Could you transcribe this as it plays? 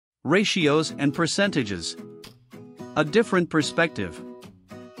Ratios and percentages. A different perspective.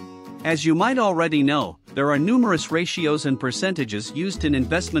 As you might already know, there are numerous ratios and percentages used in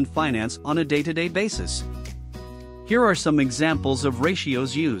investment finance on a day-to-day basis. Here are some examples of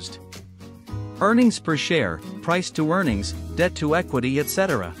ratios used. Earnings per share, price to earnings, debt to equity,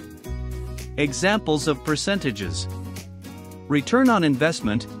 etc. Examples of percentages. Return on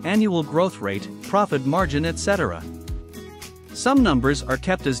investment, annual growth rate, profit margin, etc. Some numbers are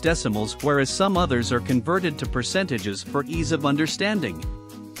kept as decimals, whereas some others are converted to percentages for ease of understanding.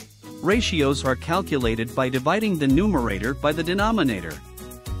 Ratios are calculated by dividing the numerator by the denominator.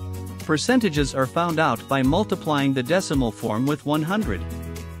 Percentages are found out by multiplying the decimal form with 100.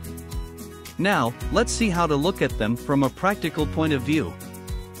 Now, let's see how to look at them from a practical point of view.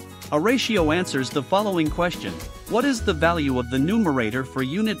 A ratio answers the following question: what is the value of the numerator for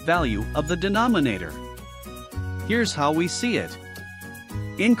unit value of the denominator? Here's how we see it.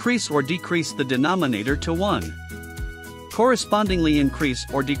 Increase or decrease the denominator to 1. Correspondingly increase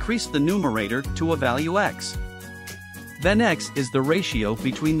or decrease the numerator to a value x. Then x is the ratio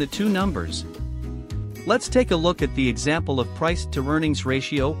between the two numbers. Let's take a look at the example of price to earnings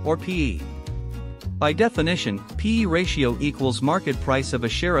ratio, or PE. By definition, PE ratio equals market price of a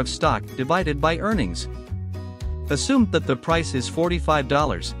share of stock divided by earnings. Assume that the price is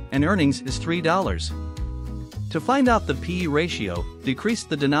 $45 and earnings is $3. To find out the PE ratio, decrease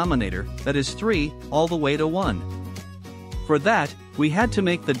the denominator, that is 3, all the way to 1. For that, we had to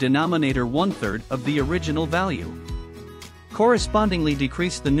make the denominator 1/3 of the original value. Correspondingly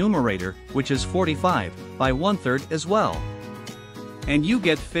decrease the numerator, which is 45, by 1/3 as well. And you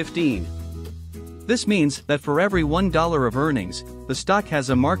get 15. This means that for every $1 of earnings, the stock has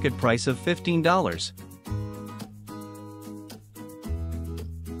a market price of $15.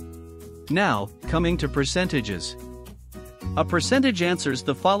 Now, coming to percentages. A percentage answers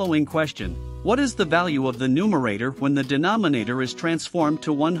the following question: what is the value of the numerator when the denominator is transformed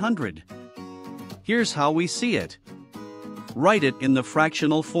to 100? Here's how we see it. Write it in the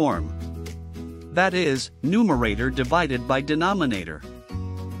fractional form. That is, numerator divided by denominator.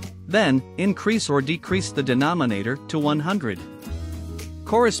 Then, increase or decrease the denominator to 100.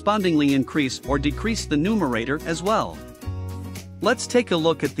 Correspondingly increase or decrease the numerator as well. Let's take a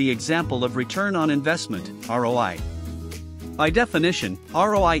look at the example of return on investment, ROI. By definition,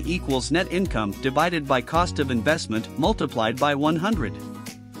 ROI equals net income divided by cost of investment multiplied by 100.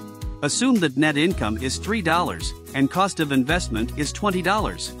 Assume that net income is $3 and cost of investment is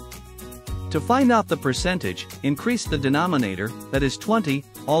 $20. To find out the percentage, increase the denominator, that is 20,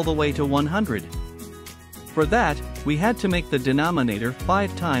 all the way to 100. For that, we had to make the denominator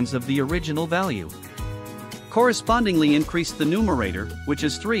 5 times of the original value. Correspondingly increase the numerator, which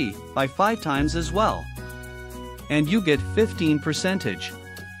is 3, by 5 times as well. And you get 15%.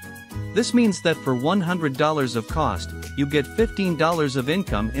 This means that for $100 of cost, you get $15 of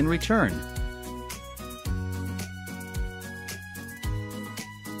income in return.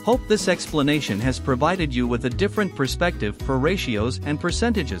 Hope this explanation has provided you with a different perspective for ratios and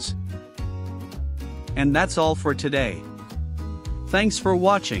percentages. And that's all for today. Thanks for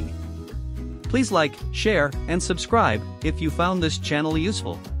watching. Please like, share, and subscribe if you found this channel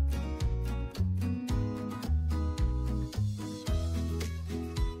useful.